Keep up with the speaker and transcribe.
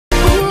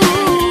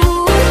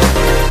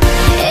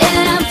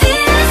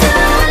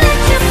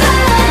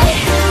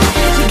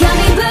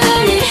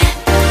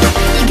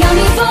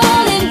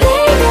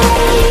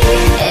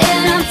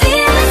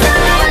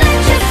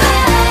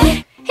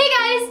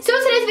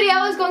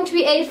going to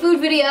be a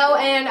food video,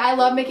 and I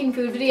love making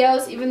food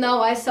videos even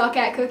though I suck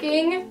at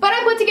cooking. But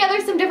I put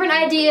together some different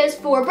ideas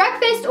for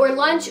breakfast or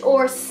lunch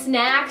or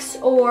snacks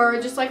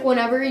or just like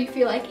whenever you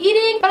feel like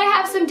eating. But I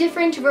have some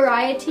different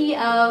variety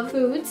of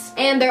foods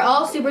and they're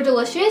all super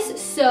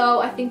delicious, so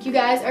I think you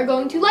guys are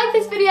going to like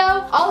this video.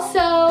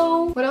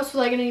 Also, what else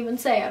was I gonna even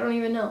say? I don't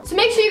even know. So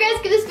make sure you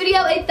guys give this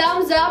video a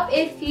thumbs up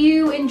if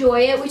you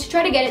enjoy it. We should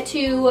try to get it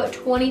to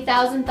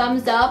 20,000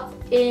 thumbs up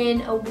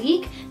in a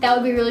week. That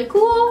would be really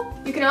cool.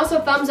 You can also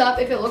thumbs up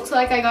if it looks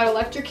like I got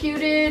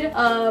electrocuted.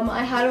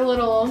 I had a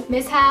little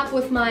mishap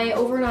with my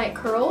overnight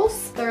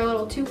curls. They're a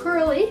little too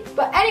curly.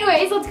 But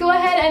anyways, let's go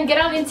ahead and get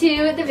on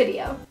into the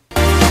video.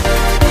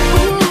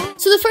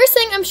 So the first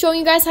thing I'm showing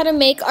you guys how to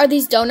make are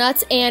these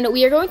donuts, and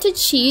we are going to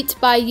cheat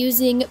by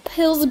using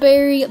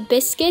Pillsbury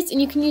biscuits,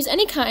 and you can use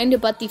any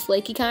kind but the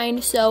flaky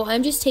kind. So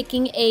I'm just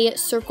taking a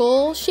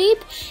circle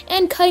shape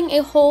and cutting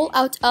a hole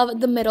out of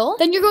the middle.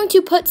 Then you're going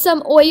to put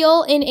some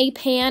oil in a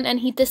pan and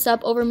heat this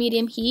up over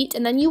medium heat,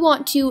 and then you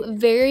want to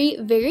very,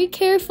 very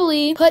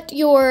carefully put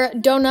your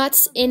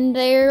donuts in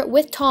there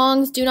with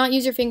tongs. Do not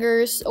use your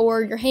fingers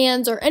or your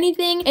hands or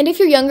anything. And if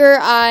you're younger,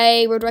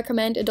 I would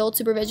recommend adult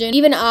supervision.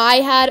 Even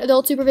I had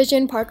adult supervision.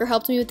 Parker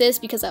helped me with this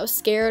because I was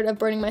scared of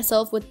burning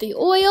myself with the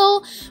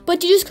oil.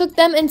 But you just cook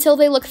them until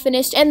they look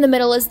finished and the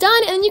middle is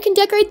done, and then you can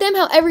decorate them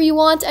however you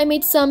want. I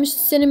made some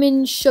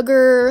cinnamon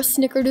sugar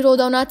snickerdoodle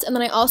donuts, and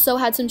then I also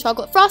had some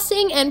chocolate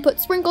frosting and put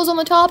sprinkles on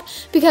the top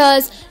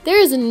because there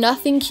is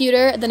nothing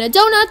cuter than a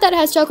donut that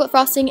has chocolate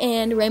frosting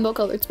and rainbow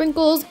colored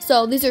sprinkles.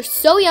 So these are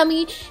so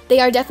yummy. They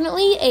are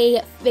definitely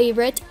a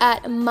favorite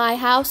at my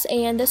house,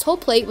 and this whole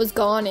plate was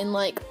gone in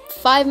like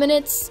 5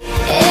 minutes.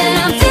 And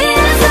I'm feeling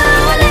so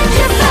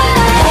electrified.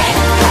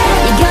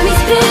 You got me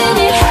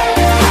spinning,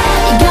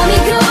 you got me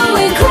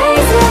going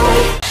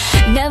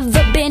crazy.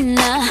 Never been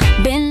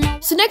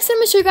So next I'm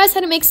going to show you guys how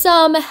to make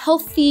some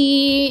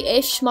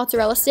healthy-ish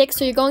mozzarella sticks.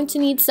 So you're going to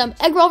need some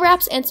egg roll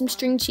wraps and some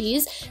string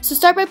cheese. So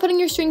start by putting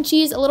your string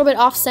cheese a little bit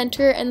off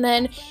center, and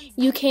then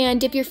you can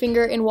dip your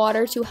finger in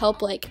water to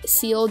help like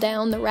seal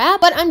down the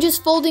wrap. But I'm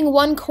just folding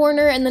one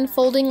corner and then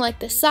folding like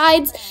the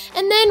sides,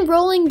 and then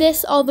rolling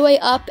this all the way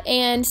up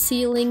and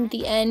sealing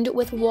the end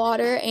with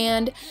water.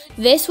 And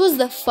this was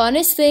the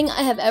funnest thing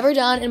I have ever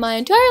done in my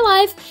entire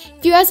life.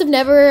 If you guys have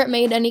never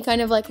made any kind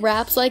of like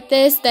wraps like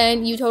this,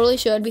 then you totally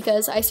should,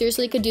 because I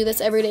seriously could do this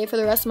every day for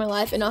the rest of my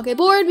life and not get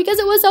bored because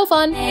it was so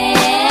fun.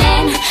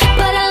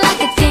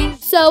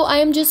 So I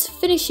am just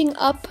finishing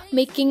up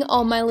making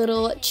all my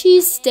little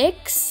cheese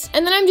sticks.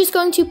 And then I'm just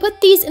going to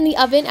put these in the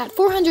oven at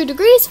 400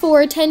 degrees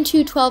for 10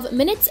 to 12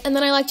 minutes. And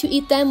then I like to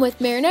eat them with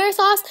marinara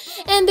sauce.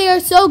 And they are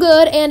so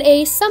good, and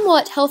a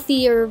somewhat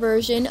healthier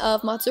version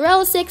of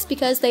mozzarella sticks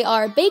because they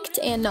are baked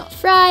and not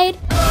fried.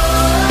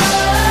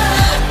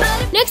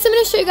 Next, I'm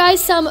going to show you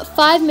guys some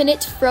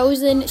 5-minute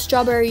frozen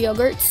strawberry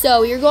yogurt.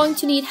 So you're going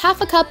to need half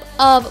a cup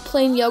of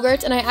plain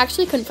yogurt, and I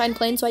actually couldn't find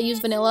plain, so I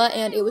used vanilla,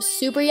 and it was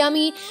super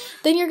yummy.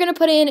 Then you're going to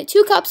put in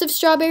 2 cups of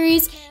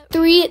strawberries,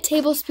 3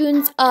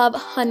 tablespoons of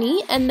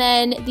honey, and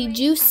then the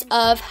juice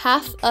of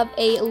half of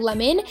a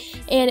lemon.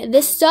 And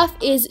this stuff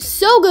is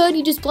so good.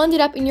 You just blend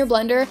it up in your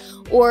blender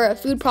or a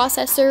food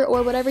processor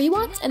or whatever you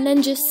want, and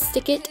then just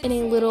stick it in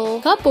a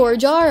little cup or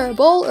jar or a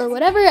bowl or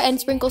whatever, and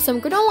sprinkle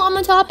some granola on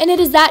the top. And it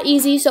is that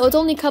easy. So it's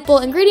only a couple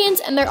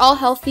ingredients, and they're all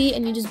healthy,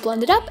 and you just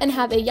blend it up and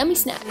have a yummy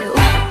snack.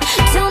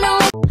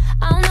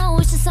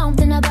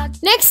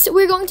 Next,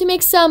 we're going to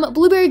make some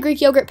blueberry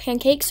Greek yogurt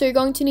pancakes. So you're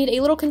going to need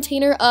a little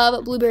container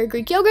of blueberry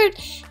Greek yogurt,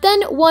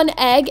 then 1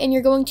 egg, and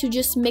you're going to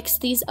just mix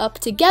these up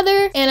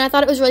together. And I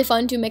thought it was really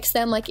fun to mix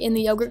them like in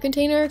the yogurt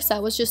container because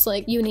that was just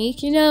like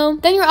unique, you know.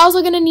 Then you're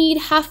also going to need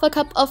half a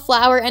cup of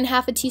flour and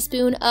half a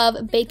teaspoon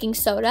of baking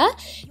soda.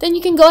 Then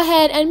you can go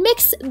ahead and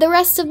mix the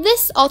rest of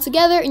this all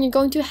together, and you're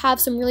going to have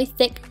some really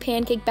thick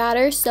pancake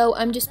batter. So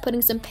I'm just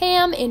putting some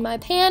Pam in my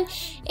pan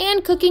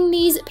and cooking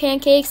these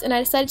pancakes, and I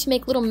decided to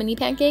make little mini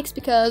pancakes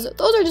because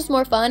those are just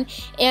more fun.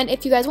 And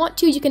if you guys want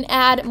to, you can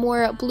add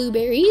more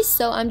blueberries.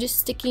 So I'm just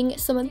sticking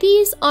some of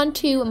these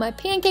onto my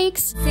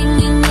pancakes.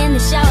 Singing in the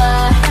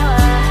shower.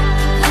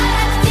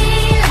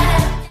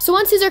 So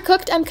once these are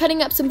cooked, I'm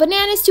cutting up some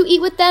bananas to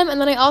eat with them,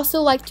 and then I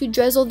also like to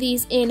drizzle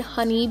these in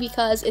honey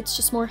because it's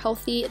just more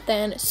healthy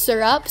than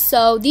syrup.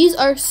 So these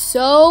are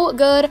so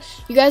good.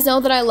 You guys know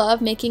that I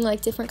love making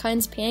like different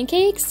kinds of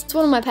pancakes. It's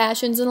one of my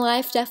passions in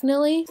life,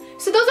 definitely.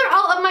 So those are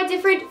all of my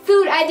different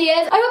food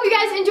ideas. I hope you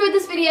guys enjoyed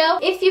this video.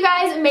 If you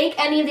guys make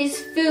any of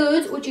these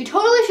foods, which you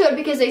totally should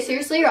because they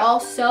seriously are all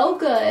so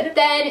good,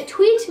 then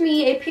tweet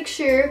me a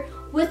picture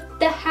with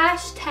the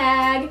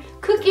hashtag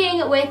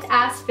cooking with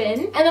Aspen,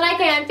 and then I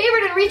can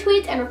favorite and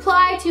retweet and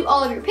reply to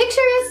all of your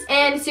pictures.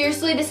 And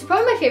seriously, this is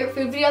probably my favorite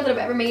food video that I've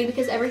ever made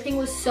because everything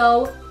was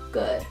so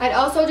good. I'd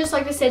also just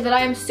like to say that I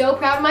am so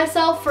proud of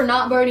myself for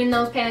not burning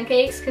those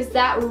pancakes because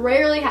that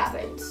rarely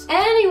happens.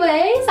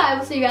 Anyways, I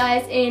will see you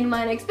guys in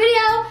my next video,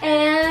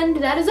 and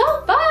that is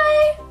all.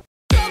 Bye!